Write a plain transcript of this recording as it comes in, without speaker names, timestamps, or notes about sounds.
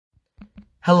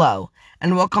Hello,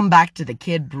 and welcome back to the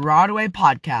Kid Broadway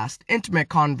Podcast, intimate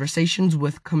conversations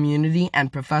with community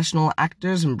and professional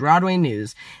actors in Broadway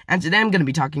news. And today I'm going to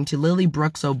be talking to Lily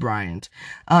Brooks O'Brien.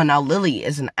 Now, Lily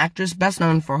is an actress best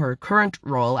known for her current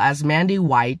role as Mandy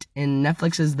White in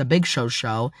Netflix's The Big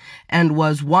Show, and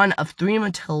was one of 3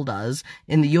 Matildas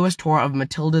in the U.S. tour of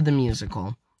Matilda the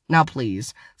Musical. Now,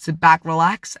 please, sit back,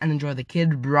 relax, and enjoy the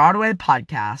Kid Broadway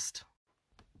Podcast.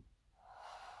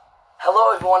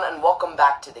 Hello, everyone, and welcome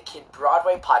back to the Kid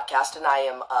Broadway Podcast, and I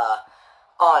am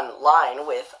online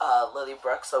with Lily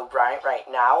Brooks O'Brien right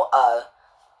now.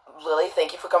 Lily,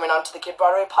 thank you for coming on to the Kid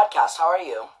Broadway Podcast. How are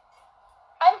you?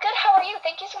 I'm good. How are you?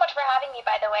 Thank you so much for having me,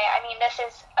 by the way. I mean, this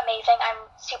is amazing. I'm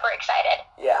super excited.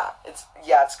 Yeah, it's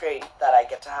great that I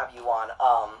get to have you on.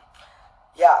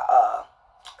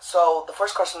 So the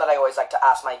first question that I always like to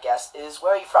ask my guests is,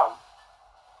 where are you from?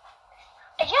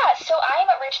 Yeah, so I'm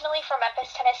originally from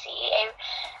Memphis, Tennessee.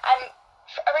 I'm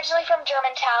originally from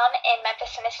Germantown in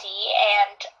Memphis, Tennessee,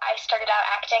 and I started out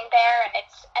acting there, and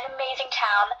it's an amazing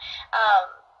town.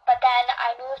 But then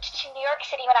I moved to New York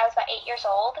City when I was about 8 years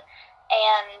old,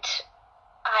 and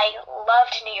I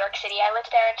loved New York City. I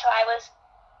lived there until I was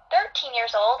 13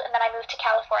 years old, and then I moved to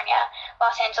California,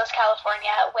 Los Angeles,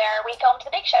 California, where we filmed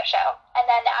The Big Show. And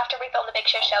then after we filmed The Big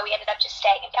Show, we ended up just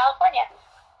staying in California.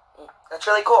 That's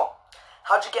really cool.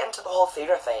 How'd you get into the whole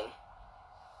theater thing?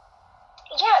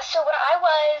 Yeah, so when I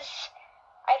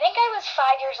think I was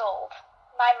 5 years old,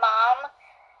 my mom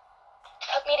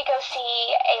took me to go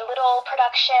see a little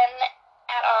production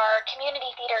at our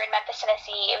community theater in Memphis,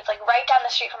 Tennessee. It was like right down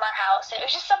the street from our house, and it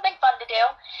was just something fun to do.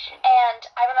 And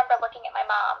I remember looking at my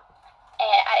mom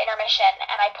at intermission,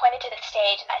 and I pointed to the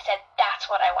stage, and I said, "That's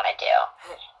what I want to do."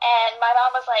 And my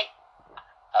mom was like,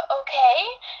 okay.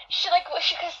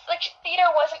 Because theater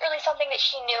wasn't really something that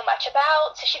she knew much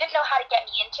about, so she didn't know how to get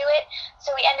me into it.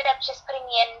 So we ended up just putting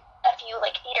me in a few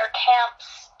theater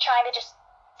camps, trying to just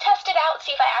test it out,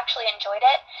 see if I actually enjoyed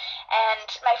it. And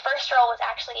my first role was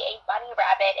actually a bunny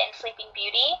rabbit in Sleeping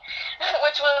Beauty,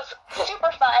 which was super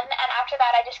fun. And after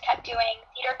that, I just kept doing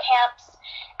theater camps,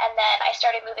 and then I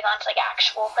started moving on to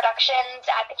actual productions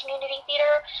at the community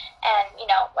theater, and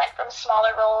went from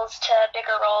smaller roles to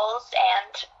bigger roles.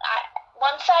 And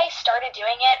once I started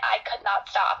doing it, I could not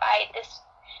stop. This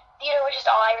theater was just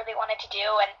all I really wanted to do,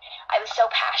 and I was so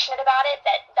passionate about it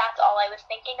that that's all I was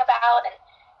thinking about. And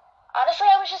honestly,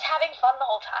 I was just having fun the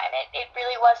whole time. It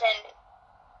really wasn't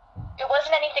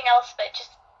anything else but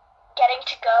just getting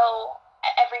to go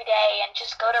every day and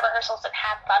just go to rehearsals and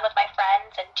have fun with my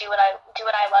friends and do what I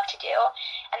love to do.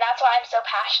 And that's why I'm so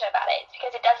passionate about it,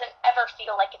 because it doesn't ever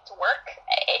feel like it's work.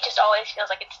 It just always feels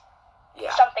like it's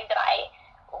something that I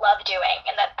love doing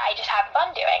and that I just have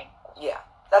fun doing. Yeah,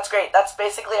 that's great. That's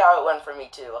basically how it went for me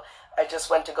too. I just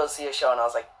went to go see a show, and I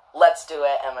was like, let's do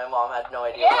it, and my mom had no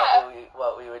idea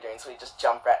what we were doing, so we just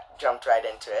jumped right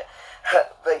into it.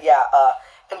 But yeah,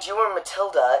 and you were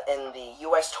Matilda in the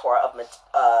U.S. tour of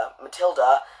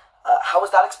Matilda. How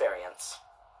was that experience?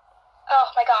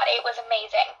 Oh my God, it was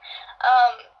amazing.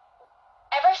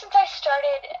 Ever since I saw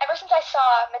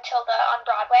Matilda on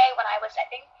Broadway when I was, I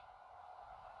think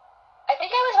I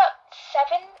was about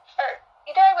 7, or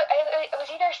I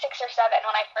was either 6 or 7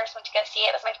 when I first went to go see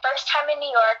it. It was my first time in New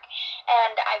York,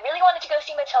 and I really wanted to go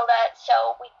see Matilda,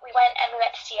 so we went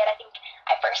to see it. I think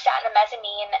I first sat in the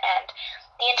mezzanine, and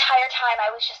the entire time I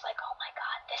was just like, oh my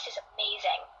God, this is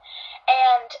amazing.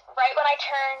 And right when I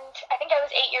turned, I think I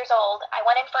was 8 years old, I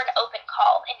went in for an open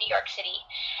call in New York City,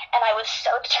 and I was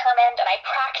so determined, and I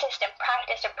practiced and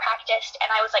practiced and practiced, and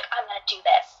I was like, I'm going to do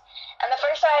this. And the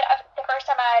first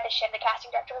time I auditioned, the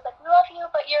casting director was like, "We love you,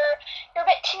 but you're a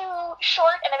bit too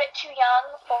short and a bit too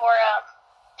young for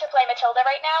to play Matilda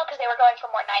right now," because they were going for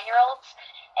more 9-year-olds.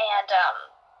 And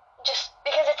just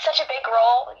because it's such a big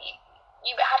role,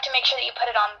 you have to make sure that you put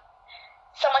it on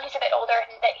someone who's a bit older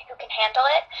and who can handle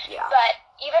it. Yeah. But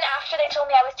even after they told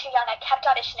me I was too young, I kept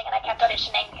auditioning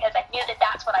because I knew that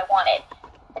that's what I wanted.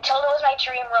 Matilda was my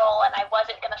dream role, and I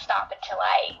wasn't going to stop until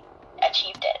I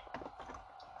achieved it.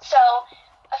 So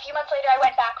a few months later, I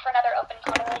went back for another open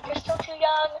call. They were like, "You're still too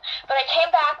young." But I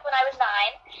came back when I was 9,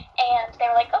 and they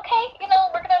were like, "Okay,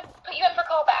 we're going to put you in for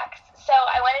callbacks." So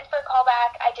I went in for a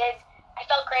callback. I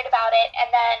felt great about it.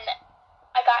 And then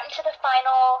I got into the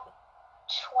final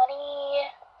 26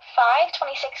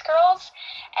 girls.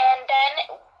 And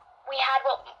then we had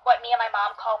what me and my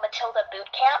mom call Matilda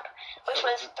Boot Camp, which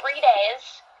was 3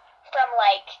 days from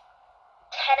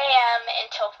 10 a.m.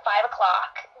 until 5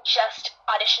 o'clock, just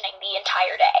auditioning the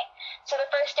entire day. So the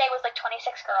first day was 26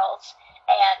 girls,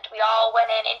 and we all went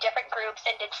in different groups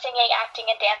and did singing, acting,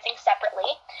 and dancing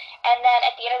separately. And then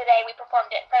at the end of the day, we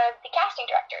performed it in front of the casting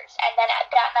directors. And then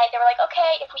at that night, they were like,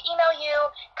 okay, if we email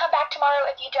you, come back tomorrow.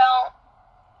 If you don't,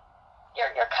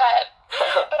 you're cut.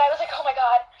 But I was like, oh my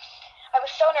God. I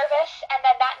was so nervous, and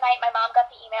then that night my mom got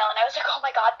the email, and I was like, oh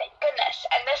my God, thank goodness.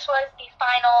 And this was the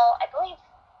final, I believe,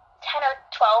 10 or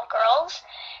 12 girls,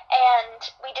 and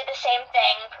we did the same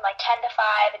thing from like 10 to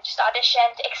 5 and just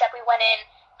auditioned, except we went in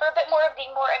for a bit more of the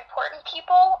more important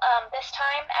people. This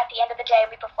time, at the end of the day,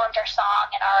 we performed our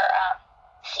song and our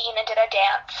scene and did our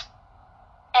dance.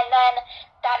 And then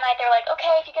that night they were like,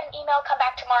 okay, if you get an email, come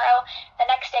back tomorrow.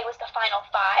 The next day was the final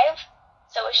 5,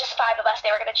 so it was just 5 of us.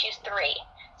 They were going to choose 3.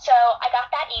 So I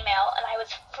got that email, and I was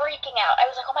freaking out. I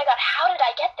was like, oh my God, how did I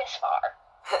get this far?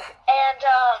 And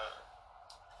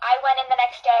I went in the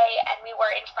next day, and we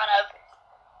were in front of,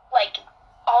 like,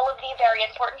 all of the very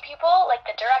important people, like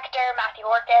the director, Matthew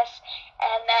Orcus,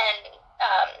 and then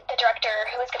the director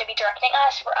who was going to be directing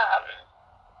us,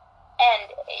 and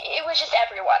it was just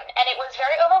everyone. And it was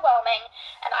very overwhelming,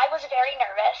 and I was very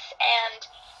nervous, and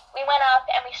we went up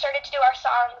and we started to do our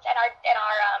songs and our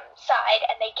side,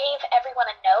 and they gave everyone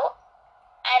a note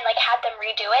and like had them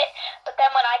redo it. But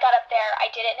then when I got up there, I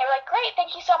did it, and they were like, "Great,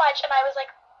 thank you so much." And I was like,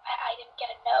 I didn't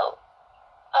get a note.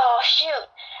 Oh shoot!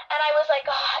 And I was like,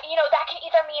 oh, that can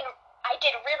either mean I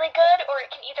did really good, or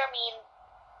it can either mean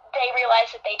they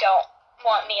realize that they don't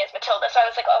want me as Matilda. So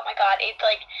I was like, oh my God, it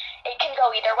can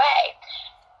go either way.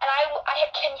 And I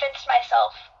had convinced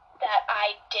myself that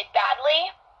I did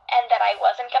badly and that I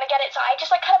wasn't going to get it. So I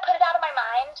just kind of put it out of my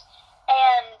mind,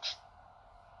 and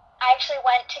I actually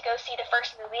went to go see the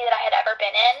first movie that I had ever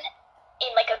been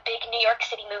in like a big New York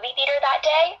City movie theater that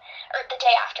day, or the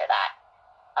day after that.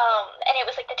 And it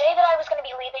was like the day that I was going to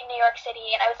be leaving New York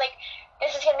City, and I was like,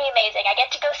 this is going to be amazing. I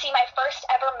get to go see my first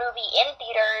ever movie in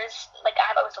theaters. Like,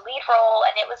 I was a lead role,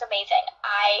 and it was amazing.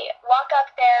 I walk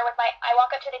up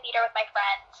to the theater with my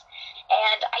friends,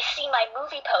 and I see my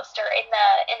movie poster in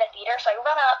the theater, so I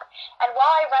run up, and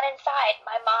while I run inside,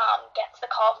 my mom gets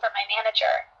the call from my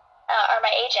manager, or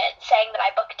my agent, saying that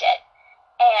I booked it,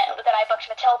 and that I booked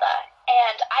Matilda.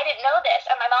 And I didn't know this,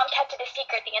 and my mom kept it a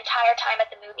secret the entire time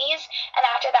at the movies, and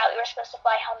after that we were supposed to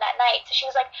fly home that night. So she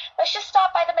was like, let's just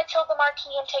stop by the Matilda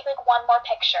marquee and take like one more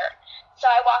picture. So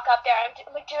I walk up there, I'm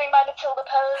like doing my Matilda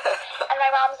pose, and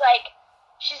my mom's like,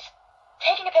 she's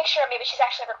taking a picture of me, but she's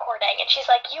actually recording, and she's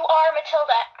like, you are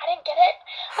Matilda. I didn't get it.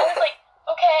 I was like,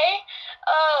 okay.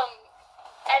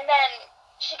 And then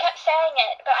she kept saying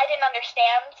it, but I didn't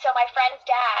understand, so my friend's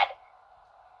dad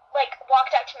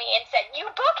walked up to me and said, you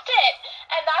booked it.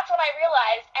 And that's when I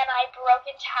realized, and I broke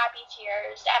into happy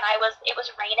tears, and it was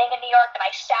raining in New York, and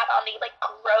I sat on the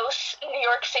gross New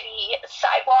York City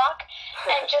sidewalk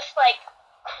and just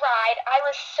cried. I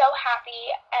was so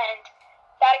happy, and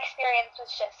that experience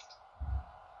was just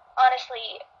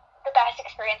honestly the best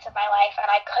experience of my life, and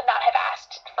I could not have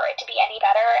asked for it to be any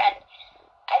better. And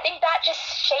I think that just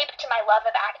shaped my love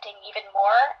of acting even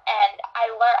more, and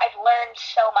I've learned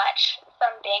so much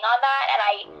from being on that, and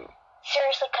I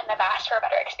seriously couldn't have asked for a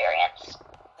better experience.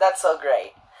 That's so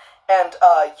great. And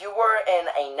you were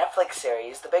in a Netflix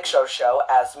series, The Big Show Show,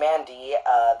 as Mandy,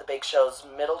 The Big Show's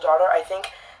middle daughter, I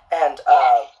think. And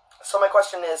Yes. So my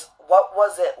question is, what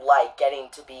was it like getting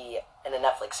to be in a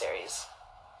Netflix series?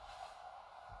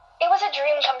 It was a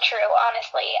dream come true,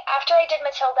 honestly. After I did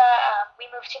Matilda, we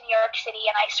moved to New York City,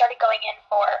 and I started going in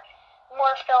for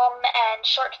more film and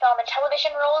short film and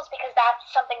television roles because that's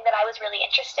something that I was really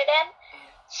interested in.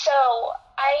 So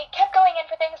I kept going in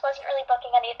for things, wasn't really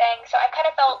booking anything, so I kind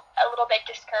of felt a little bit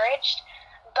discouraged.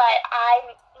 But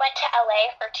I went to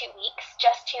LA for 2 weeks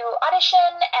just to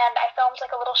audition, and I filmed a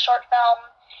little short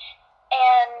film,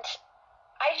 and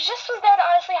I just was there to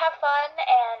honestly have fun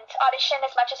and audition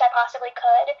as much as I possibly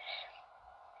could,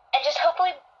 and just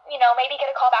hopefully, maybe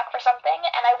get a call back for something.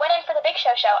 And I went in for the Big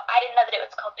Show Show. I didn't know that it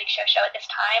was called Big Show Show at this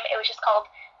time. It was just called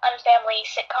Unfamily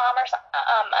Sitcom, or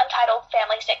Untitled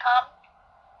Family Sitcom.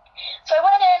 So I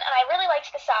went in, and I really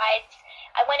liked the sides.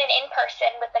 I went in person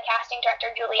with the casting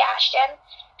director, Julie Ashton,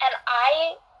 and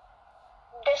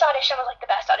this audition was the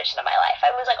best audition of my life.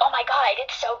 I was like, oh my God, I did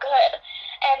so good.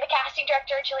 And the casting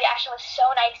director, Julie Ashton, was so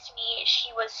nice to me. She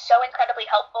was so incredibly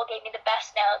helpful, gave me the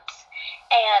best notes,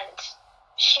 and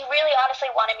she really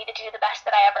honestly wanted me to do the best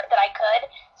that I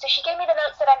could. So she gave me the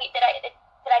notes that I needed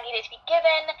to be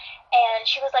given, and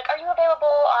she was like, are you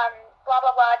available on blah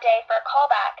blah blah day for a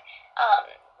callback?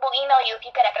 We'll email you if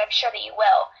you get it, but I'm sure that you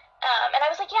will. And I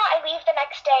was like, yeah, I leave the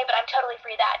next day, but I'm totally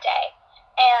free that day.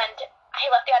 And I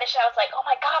left the audition. I was like, oh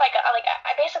my God,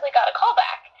 I basically got a call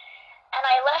back. And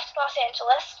I left Los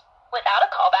Angeles, without a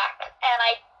callback, and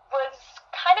I was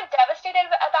kind of devastated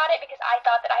about it because I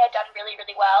thought that I had done really,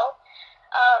 really well.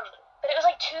 But it was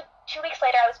like two weeks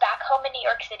later, I was back home in New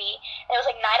York City, and it was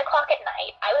like 9 o'clock at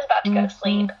night. I was about to go to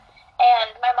sleep,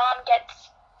 and my mom gets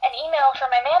an email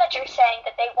from my manager saying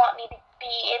that they want me to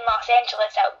be in Los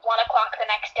Angeles at 1 o'clock the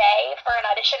next day for an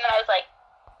audition, and I was like,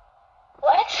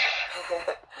 what?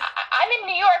 I'm in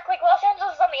New York, like Los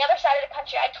Angeles is on the other side of the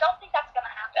country. I don't think that's going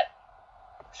to happen.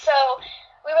 So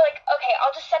we were like, okay, I'll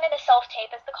just send in a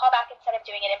self-tape as the callback instead of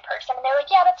doing it in person. And they were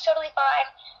like, yeah, that's totally fine.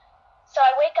 So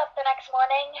I wake up the next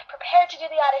morning, prepared to do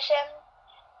the audition,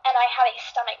 and I have a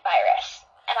stomach virus.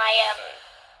 And I am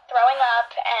throwing up,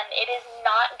 and it is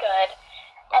not good.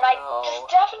 And I just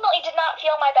definitely did not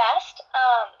feel my best.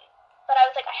 But I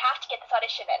was like, I have to get this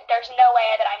audition in. There's no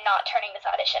way that I'm not turning this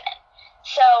audition in.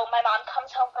 So my mom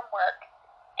comes home from work,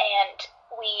 and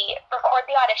we record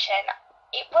the audition.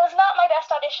 It was not my best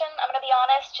audition, I'm going to be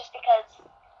honest, just because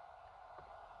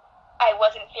I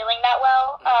wasn't feeling that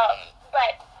well.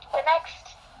 But the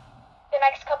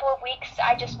next couple of weeks,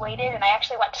 I just waited, and I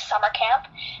actually went to summer camp,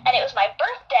 and it was my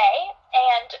birthday,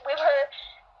 and we were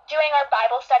doing our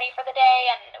Bible study for the day,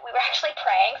 and we were actually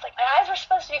praying. It's like my eyes were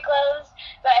supposed to be closed,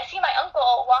 but I see my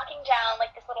uncle walking down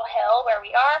like this little hill where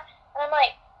we are, and I'm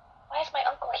like, why is my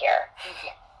uncle here?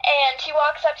 And he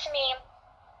walks up to me,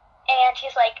 and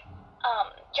he's like,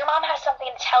 your mom has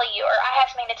something to tell you, or I have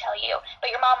something to tell you,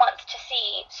 but your mom wants to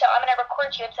see, so I'm going to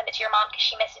record you and send it to your mom because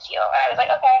she misses you. And I was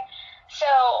like, okay. So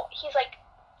he's like,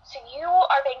 so you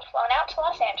are being flown out to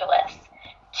Los Angeles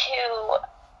to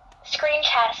screen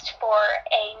test for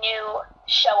a new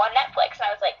show on Netflix.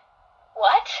 And I was like,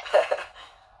 what?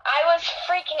 I was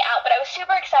freaking out, but I was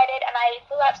super excited, and I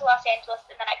flew out to Los Angeles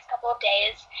in the next couple of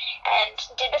days and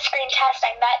did the screen test.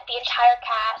 I met the entire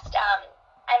cast.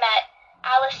 I met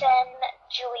Allison,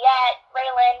 Juliet,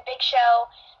 Raylan, Big Show.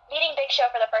 Meeting Big Show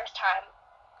for the first time.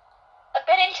 A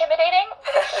bit intimidating,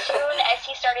 but as soon as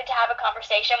he started to have a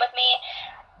conversation with me,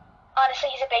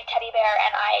 honestly, he's a big teddy bear,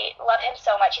 and I love him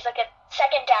so much. He's like a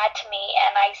second dad to me,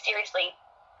 and I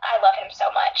love him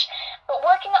so much. But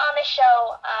working on this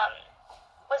show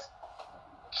was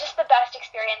just the best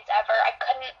experience ever. I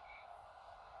couldn't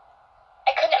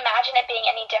imagine it being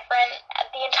any different.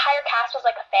 The entire cast was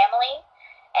like a family,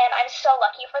 and I'm so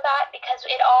lucky for that because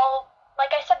it all,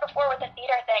 like I said before with the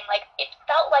theater thing, like it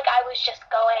felt like I was just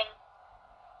going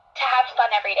to have fun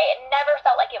every day. It never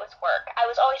felt like it was work. I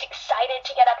was always excited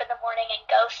to get up in the morning and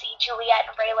go see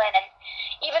Juliet and Raylan, and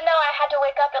even though I had to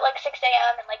wake up at like 6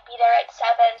 a.m. and like be there at 7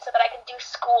 so that I could do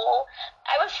school,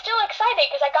 I was still excited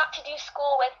because I got to do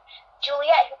school with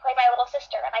Juliet, who played my little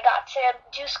sister, and I got to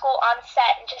do school on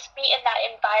set and just be in that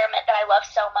environment that I love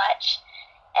so much.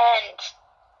 And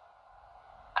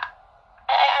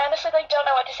I honestly like don't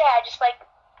know what to say.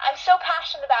 I'm so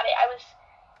passionate about it.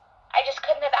 I just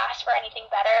couldn't have asked for anything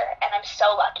better, and I'm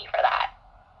so lucky for that.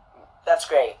 That's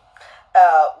great.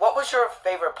 What was your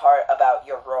favorite part about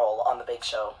your role on The Big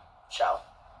Show? So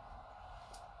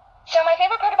my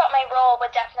favorite part about my role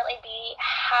would definitely be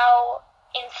how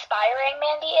inspiring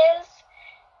Mandy is.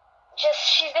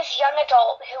 She's this young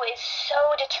adult who is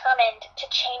so determined to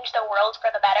change the world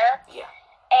for the better. Yeah.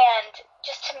 And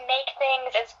just to make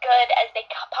things as good as they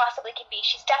possibly can be.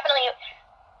 She's definitely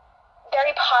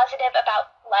very positive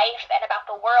about life and about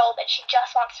the world, and she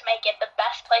just wants to make it the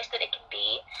best place that it can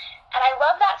be. And I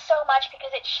love that so much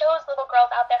because it shows little girls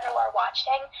out there who are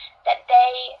watching that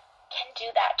they can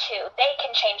do that too. They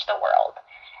can change the world.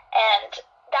 And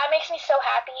that makes me so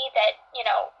happy that,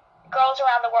 girls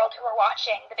around the world who are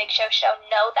watching The Big Show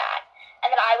know that, and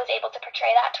that I was able to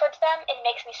portray that towards them. It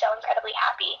makes me so incredibly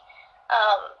happy.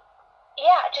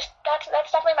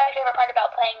 That's definitely my favorite part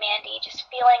about playing Mandy, just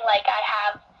feeling like I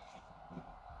have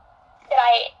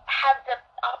the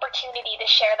opportunity to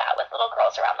share that with little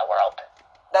girls around the world.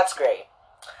 That's great.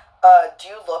 Do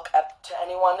you look up to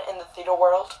anyone in the theater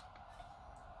world?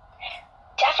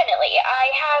 Definitely.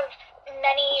 I have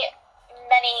many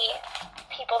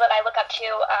people that I look up to.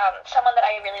 Someone that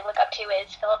I really look up to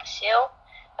is Philippa Sue,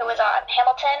 who was on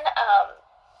Hamilton.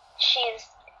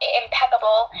 She's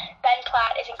impeccable. Ben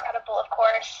Platt is incredible, of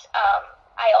course.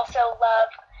 I also love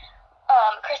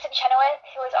Kristen Chenoweth,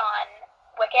 who is on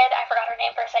Wicked. I forgot her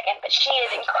name for a second, but she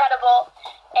is incredible.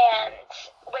 And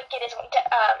Wicked is Glinda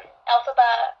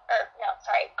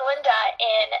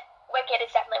in Wicked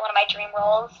is definitely one of my dream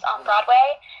roles on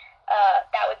Broadway.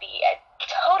 That would be a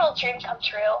total dream come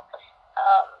true.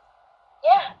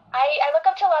 I look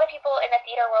up to a lot of people in the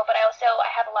theater world, but I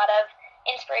have a lot of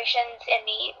inspirations in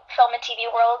the film and TV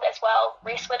world as well.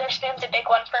 Reese Witherspoon's a big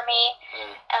one for me.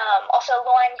 Also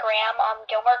Lauren Graham on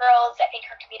Gilmore Girls. I think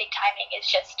her comedic timing is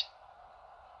just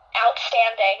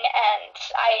outstanding, and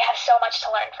I have so much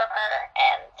to learn from her.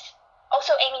 And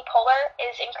also, Amy Poehler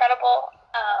is incredible.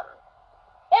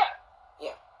 Yeah.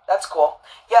 Yeah, that's cool.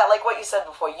 Yeah, like what you said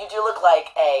before, you do look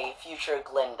like a future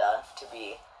Glinda to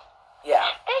be. Yeah.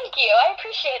 Thank you. I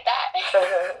appreciate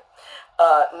that.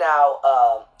 Now,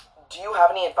 do you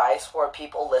have any advice for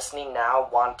people listening now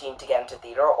wanting to get into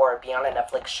theater or be on a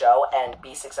Netflix show and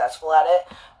be successful at it?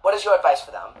 What is your advice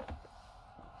for them?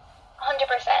 100%.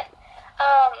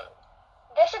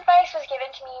 This advice was given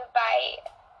to me by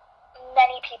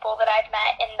many people that I've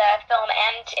met in the film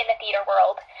and in the theater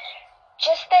world.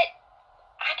 Just that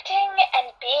acting and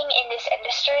being in this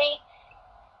industry,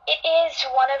 it is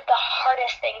one of the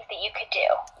hardest things that you could do.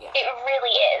 Yeah. It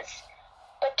really is.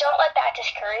 But don't let that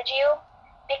discourage you,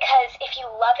 because if you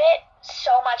love it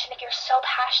so much and if you're so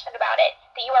passionate about it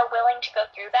that you are willing to go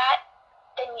through that,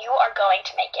 then you are going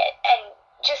to make it. And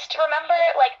just remember,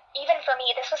 like, even for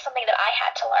me, this was something that I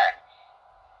had to learn.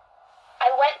 I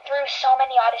went through so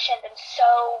many auditions and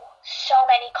so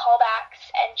many callbacks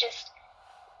and just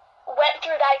went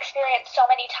through that experience so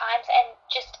many times, and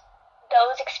just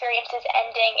those experiences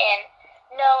ending in,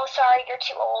 no, sorry, you're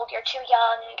too old, you're too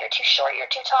young, you're too short, you're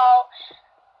too tall.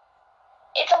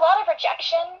 It's a lot of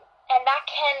rejection, and that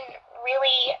can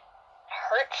really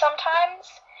hurt sometimes.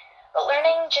 But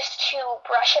learning just to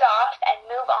brush it off and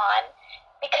move on,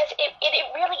 because it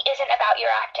really isn't about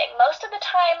your acting. Most of the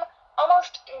time,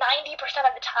 almost 90%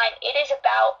 of the time, it is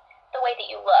about the way that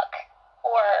you look,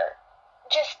 or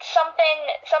just something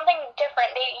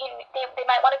different. They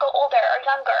might want to go older or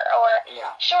younger or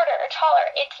shorter or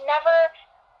taller. It's never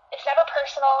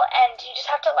personal, and you just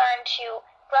have to learn to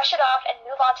brush it off and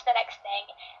move on to the next thing,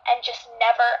 and just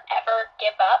never ever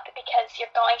give up, because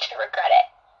you're going to regret it.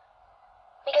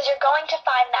 Because you're going to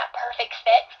find that perfect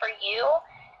fit for you.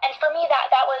 And for me,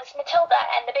 that was Matilda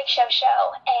and The Big Show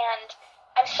Show, and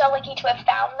I'm so lucky to have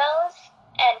found those,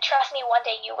 and trust me, one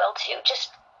day you will too.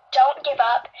 Just don't give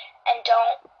up, and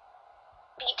don't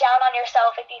beat down on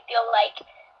yourself if you feel like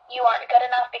you aren't good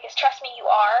enough, because trust me, you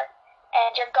are,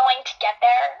 and you're going to get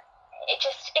there. It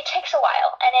takes a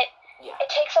while, and it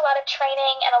takes a lot of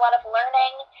training and a lot of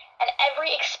learning, and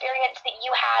every experience that you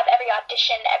have, every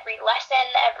audition, every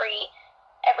lesson, every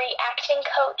acting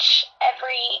coach,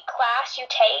 every class you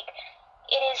take,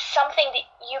 it is something that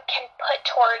you can put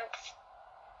towards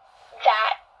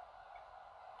that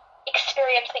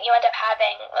experience that you end up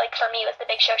having. Like for me, with The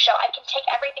Big Show Show, I can take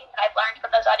everything that I've learned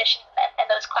from those auditions and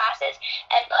those classes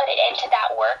and put it into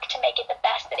that work to make it the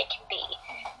best that it can be.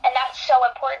 And that's so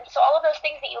important. So all of those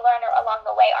things that you learn along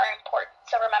the way are important.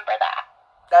 So remember that.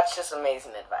 That's just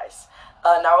amazing advice.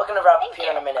 Now we're going to wrap up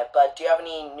here in a minute, but do you have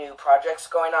any new projects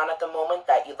going on at the moment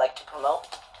that you'd like to promote?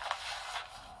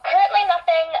 Currently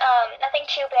nothing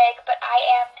too big, but I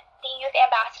am the youth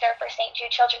ambassador for St.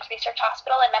 Jude Children's Research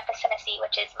Hospital in Memphis, Tennessee,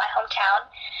 which is my hometown.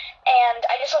 And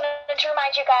I just wanted to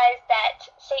remind you guys that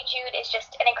St. Jude is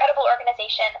just an incredible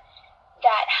organization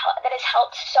that has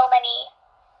helped so many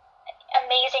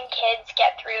amazing kids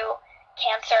get through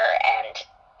cancer and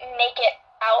make it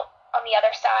out on the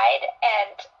other side.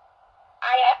 And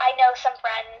I know some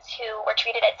friends who were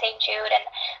treated at St. Jude, and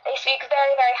they speak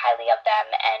very, very highly of them,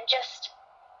 and just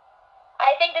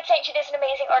I think that St. Jude is an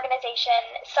amazing organization.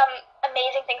 Some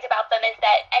amazing things about them is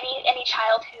that any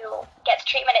child who gets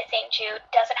treatment at St. Jude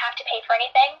doesn't have to pay for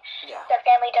anything. Yeah. Their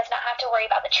family does not have to worry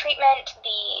about the treatment,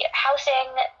 the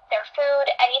housing, their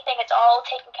food, anything. It's all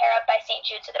taken care of by St.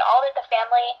 Jude, so that all that the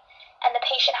family and the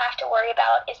patient have to worry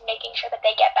about is making sure that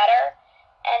they get better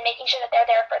and making sure that they're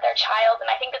there for their child. And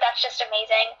I think that that's just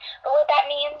amazing. But what that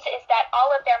means is that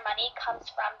all of their money comes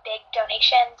from big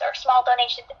donations or small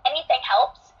donations. Anything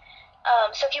helps.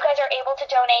 So if you guys are able to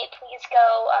donate, please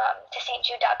go to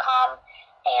stjude.com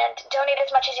and donate as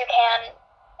much as you can.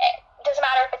 It doesn't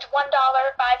matter if it's $1, $5,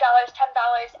 $10,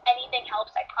 anything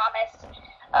helps, I promise.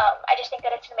 I just think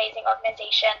that it's an amazing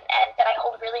organization and that I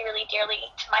hold really, really dearly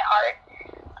to my heart.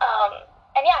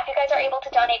 And yeah, if you guys are able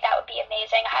to donate, that would be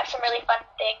amazing. I have some really fun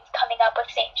things coming up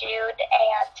with St. Jude,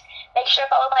 and make sure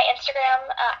to follow my Instagram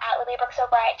at Lily Brooks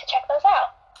O'Brien to check those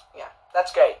out. Yeah,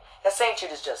 that's great. Yeah, St.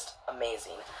 Jude is just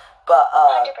amazing. But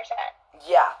 100%.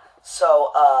 Yeah.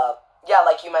 So yeah,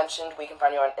 like you mentioned, we can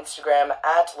find you on Instagram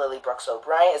at Lily Brooks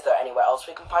O'Brien. Is there anywhere else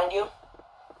we can find you?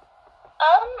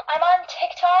 I'm on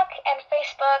TikTok and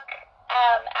Facebook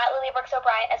at Lily Brooks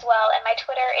O'Brien as well, and my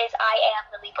Twitter is I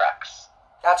am Lily Brooks.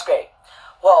 That's great.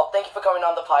 Well, thank you for coming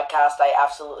on the podcast. I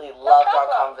absolutely loved our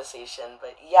conversation.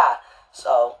 But yeah,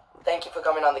 so thank you for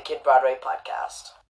coming on the Kid Broadway podcast.